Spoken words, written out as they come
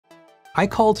I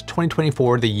called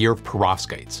 2024 the year of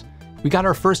perovskites. We got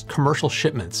our first commercial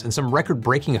shipments and some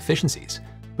record-breaking efficiencies.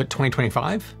 But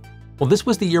 2025? Well, this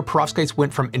was the year perovskites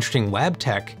went from interesting lab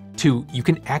tech to you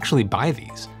can actually buy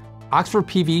these. Oxford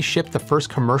PV shipped the first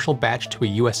commercial batch to a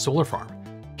US solar farm.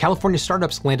 California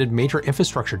startups landed major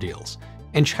infrastructure deals,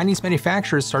 and Chinese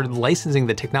manufacturers started licensing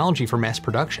the technology for mass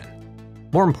production.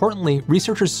 More importantly,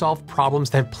 researchers solved problems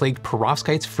that have plagued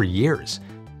perovskites for years.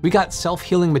 We got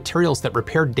self-healing materials that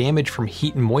repair damage from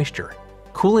heat and moisture,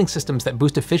 cooling systems that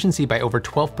boost efficiency by over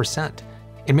 12%,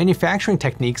 and manufacturing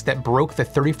techniques that broke the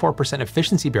 34%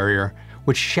 efficiency barrier,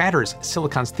 which shatters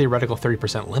silicon's theoretical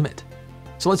 30% limit.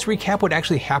 So let's recap what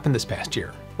actually happened this past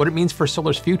year, what it means for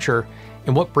solar's future,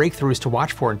 and what breakthroughs to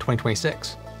watch for in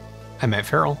 2026. I'm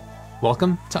Ferrell.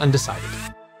 Welcome to Undecided.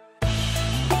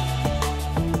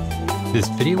 This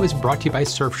video is brought to you by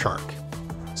Surfshark.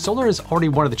 Solar is already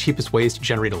one of the cheapest ways to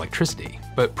generate electricity,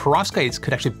 but perovskites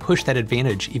could actually push that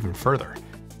advantage even further.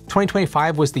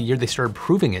 2025 was the year they started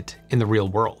proving it in the real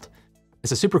world.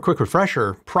 As a super quick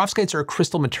refresher, perovskites are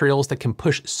crystal materials that can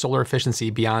push solar efficiency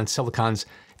beyond silicon's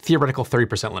theoretical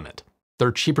 30% limit.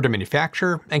 They're cheaper to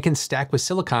manufacture and can stack with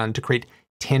silicon to create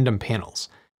tandem panels.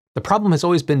 The problem has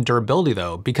always been durability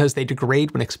though, because they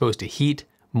degrade when exposed to heat,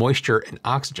 moisture, and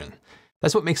oxygen.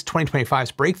 That's what makes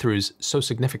 2025's breakthroughs so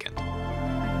significant.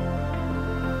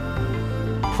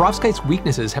 Perovskite's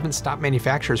weaknesses haven't stopped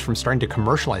manufacturers from starting to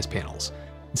commercialize panels.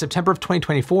 In September of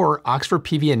 2024, Oxford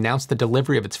PV announced the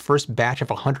delivery of its first batch of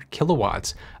 100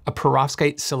 kilowatts of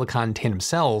perovskite silicon tandem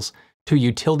cells to a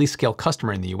utility-scale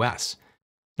customer in the US.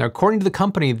 Now, according to the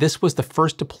company, this was the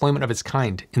first deployment of its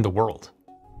kind in the world.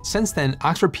 Since then,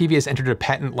 Oxford PV has entered a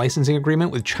patent licensing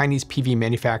agreement with Chinese PV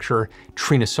manufacturer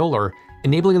Trina Solar,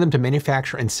 enabling them to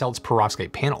manufacture and sell its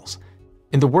perovskite panels.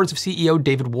 In the words of CEO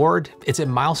David Ward, it's a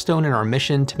milestone in our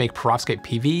mission to make perovskite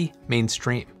PV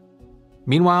mainstream.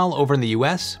 Meanwhile, over in the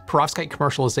US, perovskite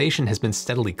commercialization has been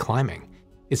steadily climbing.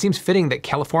 It seems fitting that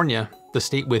California, the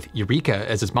state with Eureka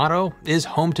as its motto, is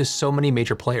home to so many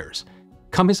major players.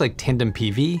 Companies like Tandem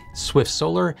PV, Swift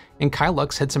Solar, and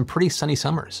Kylux had some pretty sunny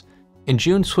summers. In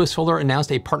June, Swift Solar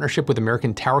announced a partnership with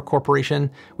American Tower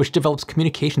Corporation, which develops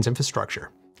communications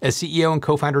infrastructure. As CEO and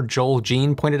co-founder Joel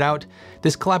Jean pointed out,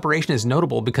 this collaboration is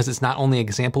notable because it's not only an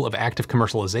example of active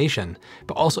commercialization,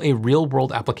 but also a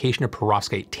real-world application of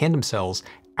perovskite tandem cells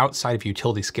outside of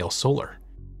utility-scale solar.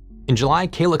 In July,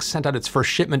 Kylux sent out its first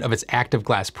shipment of its active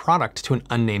glass product to an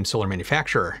unnamed solar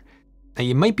manufacturer. Now,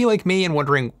 you might be like me and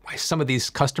wondering why some of these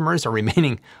customers are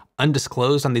remaining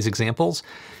undisclosed on these examples.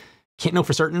 Can't know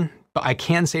for certain, but I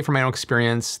can say from my own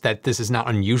experience that this is not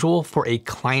unusual for a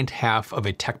client half of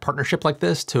a tech partnership like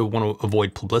this to want to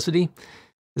avoid publicity.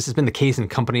 This has been the case in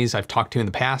companies I've talked to in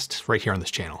the past, right here on this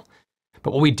channel.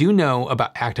 But what we do know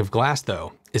about active glass,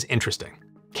 though, is interesting.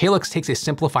 Kylux takes a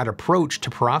simplified approach to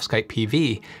perovskite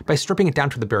PV by stripping it down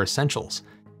to the bare essentials.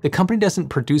 The company doesn't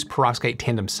produce perovskite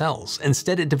tandem cells.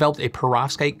 Instead, it developed a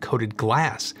perovskite-coated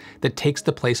glass that takes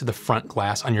the place of the front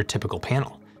glass on your typical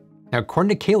panel. Now,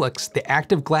 according to Kylux, the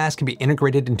active glass can be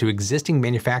integrated into existing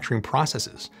manufacturing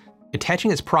processes.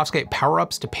 Attaching its perovskite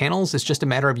power-ups to panels is just a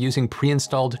matter of using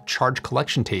pre-installed charge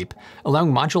collection tape,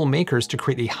 allowing module makers to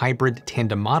create a hybrid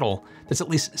tandem model that's at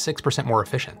least 6% more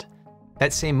efficient.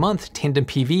 That same month, Tandem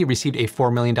PV received a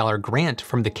 $4 million grant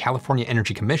from the California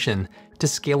Energy Commission to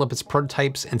scale up its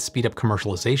prototypes and speed up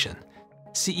commercialization.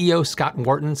 CEO Scott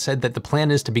Wharton said that the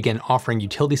plan is to begin offering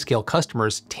utility-scale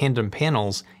customers tandem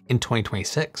panels in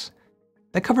 2026.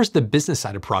 That covers the business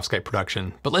side of perovskite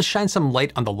production, but let's shine some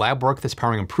light on the lab work that's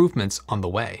powering improvements on the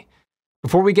way.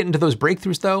 Before we get into those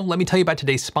breakthroughs though, let me tell you about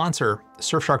today's sponsor,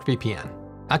 Surfshark VPN.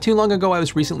 Not too long ago, I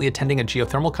was recently attending a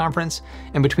geothermal conference,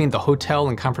 and between the hotel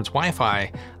and conference Wi-Fi,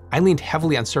 I leaned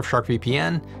heavily on Surfshark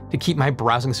VPN to keep my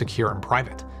browsing secure and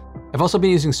private. I've also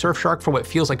been using Surfshark for what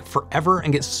feels like forever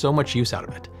and get so much use out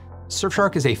of it.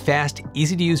 Surfshark is a fast,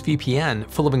 easy-to-use VPN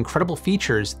full of incredible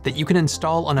features that you can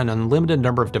install on an unlimited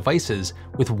number of devices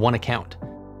with one account.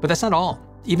 But that's not all.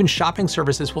 Even shopping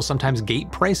services will sometimes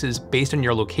gate prices based on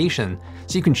your location,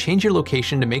 so you can change your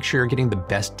location to make sure you're getting the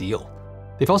best deal.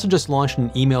 They've also just launched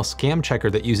an email scam checker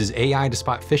that uses AI to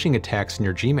spot phishing attacks in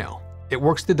your Gmail. It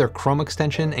works through their Chrome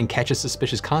extension and catches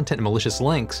suspicious content and malicious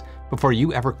links before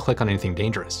you ever click on anything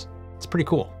dangerous. It's pretty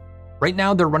cool. Right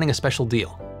now, they're running a special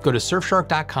deal. Go to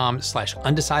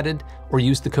surfshark.com/undecided or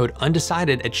use the code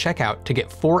undecided at checkout to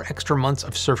get 4 extra months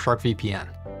of Surfshark VPN.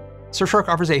 Surfshark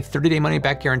offers a 30-day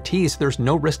money-back guarantee, so there's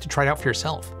no risk to try it out for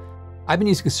yourself. I've been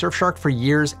using Surfshark for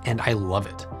years and I love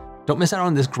it. Don't miss out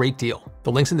on this great deal.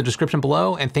 The link's in the description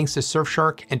below, and thanks to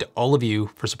Surfshark and to all of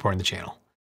you for supporting the channel.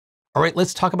 All right,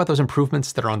 let's talk about those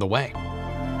improvements that are on the way.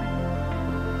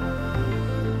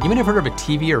 You might have heard of a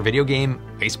TV or video game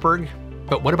iceberg,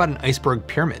 but what about an iceberg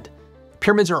pyramid?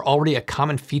 Pyramids are already a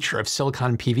common feature of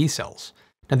silicon PV cells.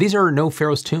 Now these are no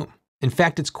Pharaoh's tomb. In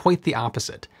fact, it's quite the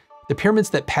opposite. The pyramids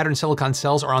that pattern silicon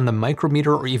cells are on the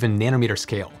micrometer or even nanometer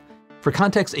scale. For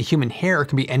context, a human hair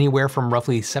can be anywhere from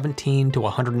roughly 17 to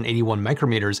 181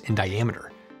 micrometers in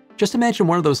diameter. Just imagine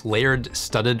one of those layered,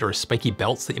 studded, or spiky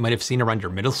belts that you might have seen around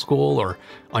your middle school or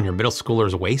on your middle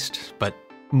schooler's waist, but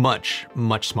much,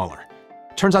 much smaller.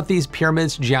 Turns out these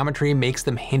pyramids' geometry makes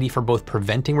them handy for both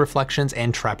preventing reflections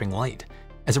and trapping light.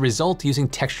 As a result, using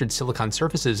textured silicon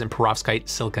surfaces and perovskite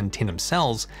silicon tandem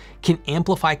cells can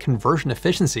amplify conversion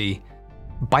efficiency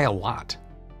by a lot.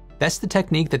 That's the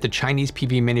technique that the Chinese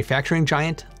PV manufacturing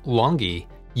giant, LONGi,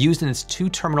 used in its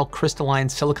 2-terminal crystalline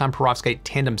silicon perovskite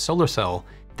tandem solar cell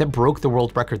that broke the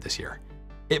world record this year.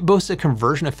 It boasts a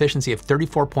conversion efficiency of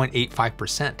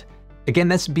 34.85%. Again,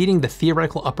 that's beating the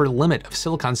theoretical upper limit of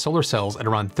silicon solar cells at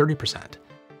around 30%.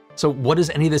 So what does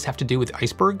any of this have to do with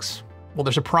icebergs? Well,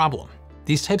 there's a problem.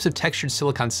 These types of textured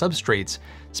silicon substrates,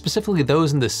 specifically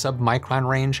those in the sub-micron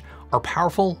range, are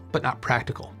powerful but not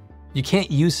practical. You can't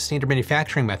use standard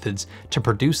manufacturing methods to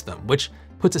produce them, which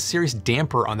puts a serious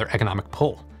damper on their economic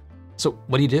pull. So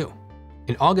what do?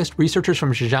 In August, researchers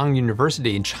from Zhejiang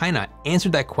University in China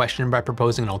answered that question by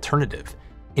proposing an alternative: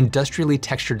 industrially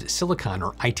textured silicon,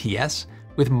 or ITS,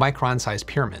 with micron-sized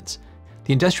pyramids.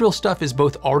 The industrial stuff is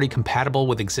both already compatible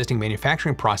with existing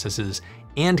manufacturing processes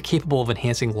and capable of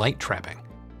enhancing light trapping.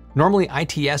 Normally,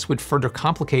 ITS would further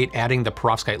complicate adding the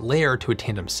perovskite layer to a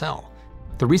tandem cell.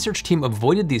 The research team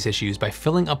avoided these issues by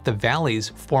filling up the valleys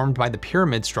formed by the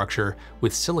pyramid structure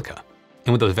with silica.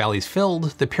 And with those valleys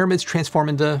filled, the pyramids transform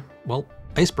into, well,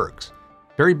 icebergs,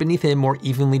 buried beneath a more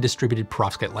evenly distributed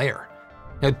perovskite layer.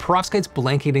 Now, perovskite's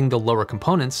blanketing the lower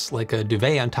components like a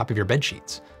duvet on top of your bed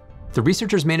sheets. The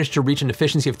researchers managed to reach an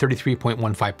efficiency of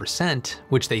 33.15%,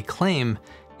 which they claim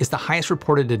is the highest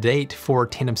reported to date for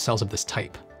tandem cells of this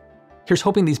type. Here's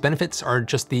hoping these benefits are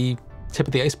just the tip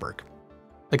of the iceberg.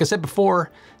 Like I said before,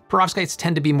 perovskites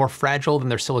tend to be more fragile than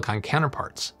their silicon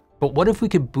counterparts. But what if we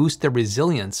could boost their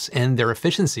resilience and their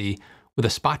efficiency with a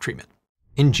spot treatment?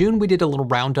 In June, we did a little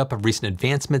roundup of recent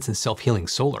advancements in self-healing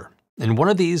solar. And one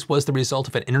of these was the result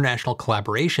of an international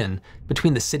collaboration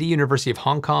between the City University of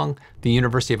Hong Kong, the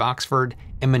University of Oxford,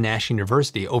 and Monash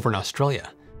University over in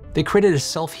Australia. They created a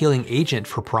self-healing agent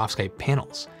for perovskite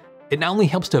panels. It not only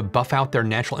helps to buff out their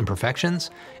natural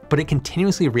imperfections, but it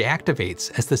continuously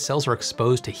reactivates as the cells are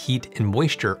exposed to heat and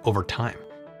moisture over time.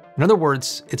 In other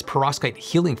words, it's perovskite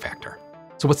healing factor.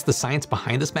 So what's the science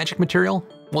behind this magic material?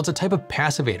 Well, it's a type of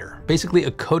passivator, basically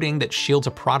a coating that shields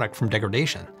a product from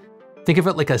degradation. Think of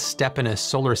it like a step in a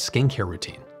solar skincare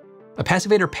routine. A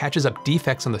passivator patches up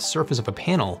defects on the surface of a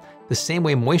panel the same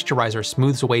way moisturizer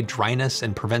smooths away dryness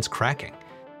and prevents cracking.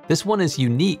 This one is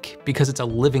unique because it's a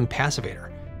living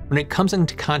passivator. When it comes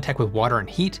into contact with water and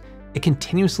heat, it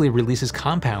continuously releases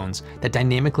compounds that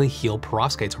dynamically heal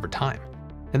perovskites over time.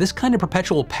 Now, this kind of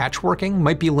perpetual patchworking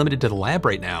might be limited to the lab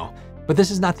right now, but this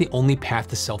is not the only path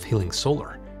to self-healing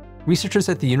solar. Researchers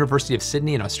at the University of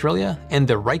Sydney in Australia and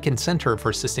the Riken Center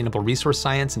for Sustainable Resource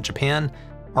Science in Japan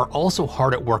are also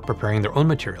hard at work preparing their own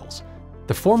materials.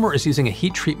 The former is using a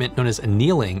heat treatment known as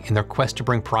annealing in their quest to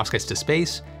bring perovskites to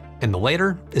space, and the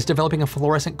latter is developing a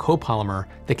fluorescent copolymer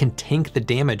that can tank the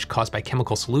damage caused by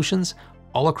chemical solutions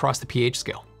all across the pH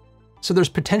scale. So there's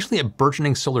potentially a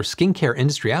burgeoning solar skincare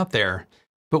industry out there,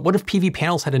 but what if PV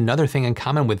panels had another thing in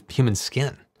common with human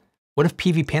skin? What if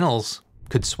PV panels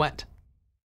could sweat?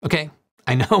 Okay,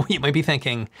 I know you might be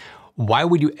thinking, why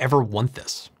would you ever want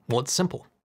this? Well, it's simple.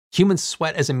 Humans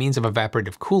sweat as a means of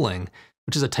evaporative cooling,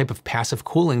 which is a type of passive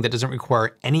cooling that doesn't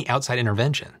require any outside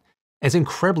intervention. It's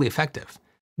incredibly effective.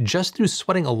 Just through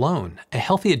sweating alone, a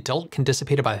healthy adult can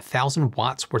dissipate about 1,000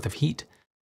 watts worth of heat.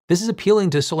 This is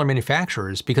appealing to solar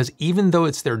manufacturers because even though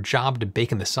it's their job to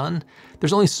bake in the sun,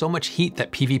 there's only so much heat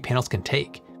that PV panels can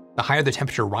take. The higher the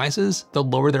temperature rises, the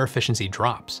lower their efficiency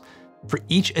drops. For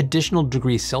each additional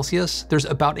degree Celsius, there's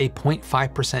about a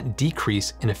 0.5%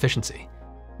 decrease in efficiency.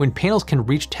 When panels can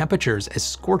reach temperatures as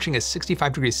scorching as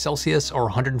 65 degrees Celsius or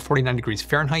 149 degrees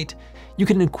Fahrenheit, you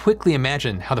can quickly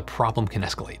imagine how the problem can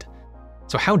escalate.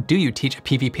 So how do you teach a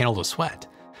PV panel to sweat?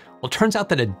 Well, it turns out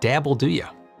that a dab will do you.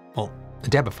 Well, a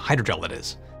dab of hydrogel, that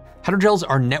is. Hydrogels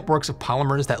are networks of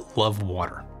polymers that love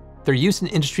water. They're used in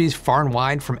industries far and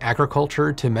wide, from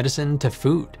agriculture to medicine to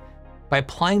food. By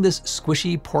applying this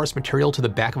squishy, porous material to the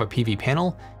back of a PV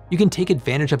panel, you can take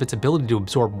advantage of its ability to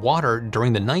absorb water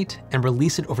during the night and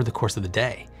release it over the course of the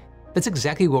day. That's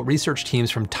exactly what research teams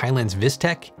from Thailand's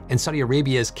Vistec and Saudi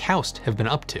Arabia's KAUST have been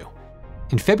up to.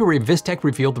 In February, Vistec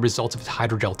revealed the results of its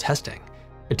hydrogel testing.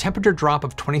 A temperature drop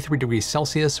of 23 degrees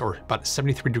Celsius, or about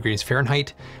 73 degrees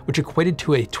Fahrenheit, which equated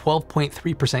to a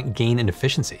 12.3% gain in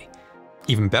efficiency.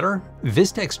 Even better,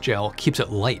 Vistex gel keeps it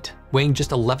light, weighing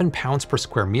just 11 pounds per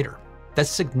square meter. That's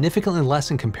significantly less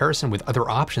in comparison with other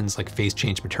options like phase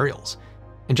change materials.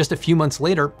 And just a few months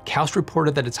later, KAUST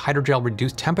reported that its hydrogel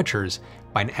reduced temperatures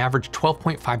by an average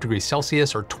 12.5 degrees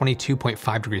Celsius or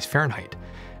 22.5 degrees Fahrenheit,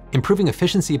 improving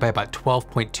efficiency by about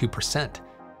 12.2%.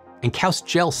 And KAUST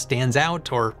gel stands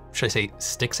out, or should I say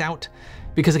sticks out,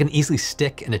 because it can easily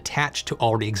stick and attach to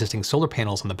already existing solar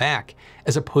panels on the back,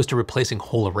 as opposed to replacing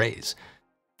whole arrays.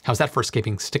 How's that for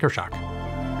escaping sticker shock?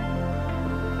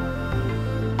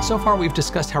 So far, we've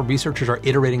discussed how researchers are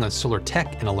iterating on solar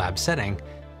tech in a lab setting,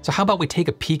 so how about we take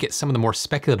a peek at some of the more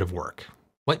speculative work?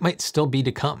 What might still be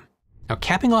to come? Now,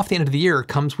 capping off the end of the year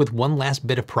comes with one last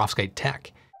bit of perovskite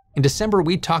tech. In December,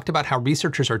 we talked about how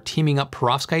researchers are teaming up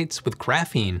perovskites with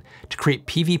graphene to create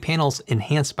PV panels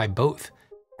enhanced by both.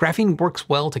 Graphene works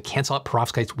well to cancel out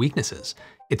perovskite's weaknesses.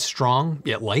 It's strong,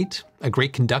 yet light, a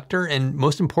great conductor, and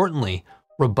most importantly,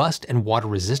 robust and water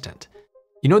resistant.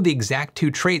 You know the exact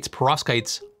two traits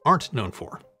perovskites aren't known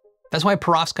for. That's why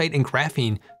perovskite and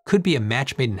graphene could be a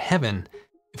match made in heaven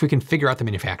if we can figure out the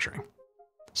manufacturing.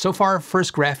 So far,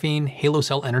 First Graphene, Halo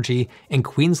Cell Energy, and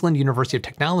Queensland University of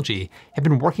Technology have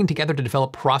been working together to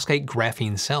develop perovskite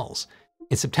graphene cells.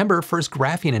 In September, First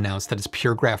Graphene announced that its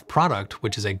PureGraph product,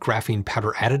 which is a graphene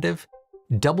powder additive,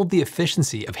 doubled the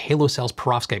efficiency of Halo Cell's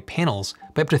perovskite panels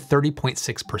by up to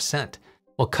 30.6%,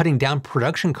 while cutting down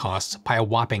production costs by a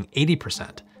whopping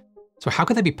 80%. So how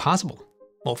could that be possible?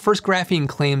 Well, First Graphene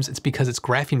claims it's because its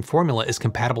graphene formula is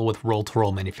compatible with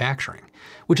roll-to-roll manufacturing,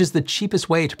 which is the cheapest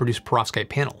way to produce perovskite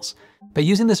panels. By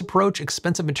using this approach,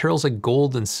 expensive materials like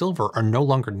gold and silver are no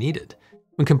longer needed.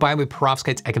 When combined with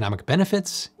perovskite's economic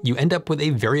benefits, you end up with a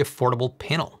very affordable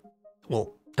panel.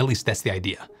 Well, at least that's the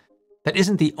idea. That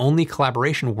isn't the only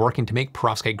collaboration working to make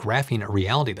perovskite graphene a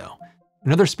reality, though.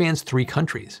 Another spans 3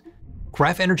 countries.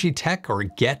 Graph Energy Tech, or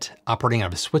GET, operating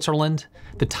out of Switzerland,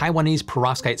 the Taiwanese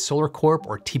Perovskite Solar Corp,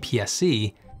 or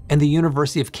TPSC, and the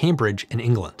University of Cambridge in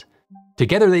England.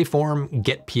 Together they form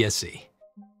GET PSC. I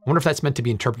wonder if that's meant to be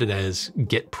interpreted as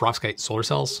Get Perovskite Solar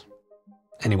Cells?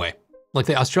 Anyway, like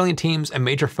the Australian teams, a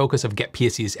major focus of GET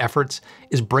PSC's efforts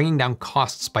is bringing down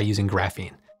costs by using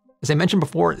graphene. As I mentioned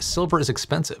before, silver is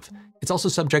expensive. It's also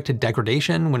subject to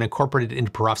degradation when incorporated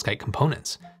into perovskite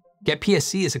components. GET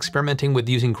PSC is experimenting with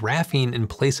using graphene in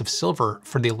place of silver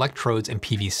for the electrodes and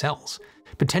PV cells,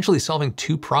 potentially solving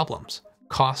 2 problems: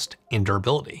 cost and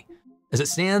durability. As it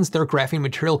stands, their graphene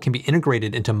material can be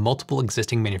integrated into multiple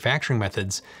existing manufacturing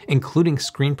methods, including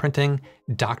screen printing,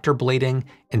 doctor blading,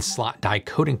 and slot die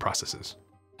coating processes.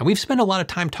 And we've spent a lot of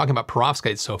time talking about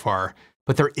perovskites so far,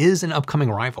 but there is an upcoming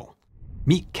rival.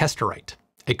 Meet Kesterite,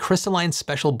 a crystalline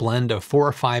special blend of 4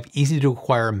 or 5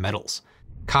 easy-to-acquire metals: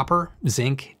 copper,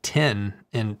 zinc, tin,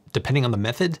 and depending on the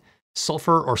method,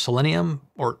 sulfur or selenium,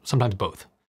 or sometimes both.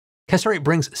 Kesterite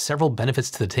brings several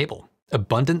benefits to the table: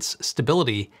 abundance,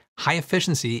 stability, high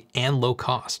efficiency, and low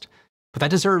cost. But that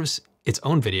deserves its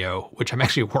own video, which I'm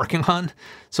actually working on,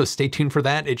 so stay tuned for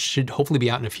that. It should hopefully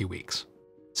be out in a few weeks.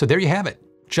 So there you have it.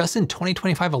 Just in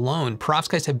 2025 alone,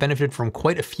 perovskites have benefited from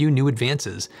quite a few new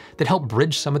advances that help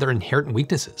bridge some of their inherent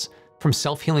weaknesses, from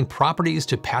self-healing properties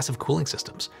to passive cooling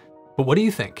systems. But what do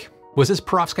you think? Was this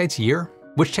perovskite's year?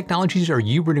 Which technologies are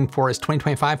you rooting for as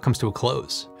 2025 comes to a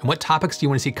close? And what topics do you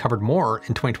want to see covered more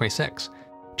in 2026?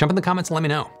 Jump in the comments and let me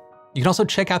know. You can also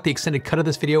check out the extended cut of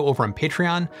this video over on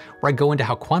Patreon, where I go into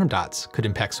how quantum dots could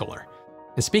impact solar.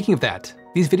 And speaking of that,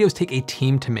 these videos take a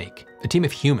team to make, a team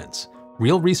of humans.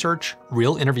 Real research,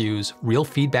 real interviews, real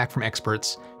feedback from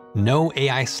experts, no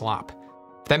AI slop.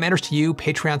 If that matters to you,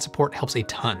 Patreon support helps a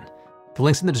ton. The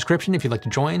link's in the description if you'd like to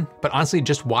join, but honestly,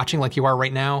 just watching like you are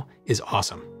right now is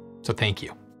awesome. So thank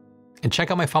you. And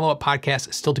check out my follow-up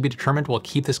podcast, Still to be Determined. We'll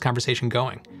keep this conversation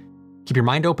going. Keep your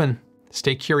mind open,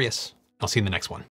 stay curious. I'll see you in the next one.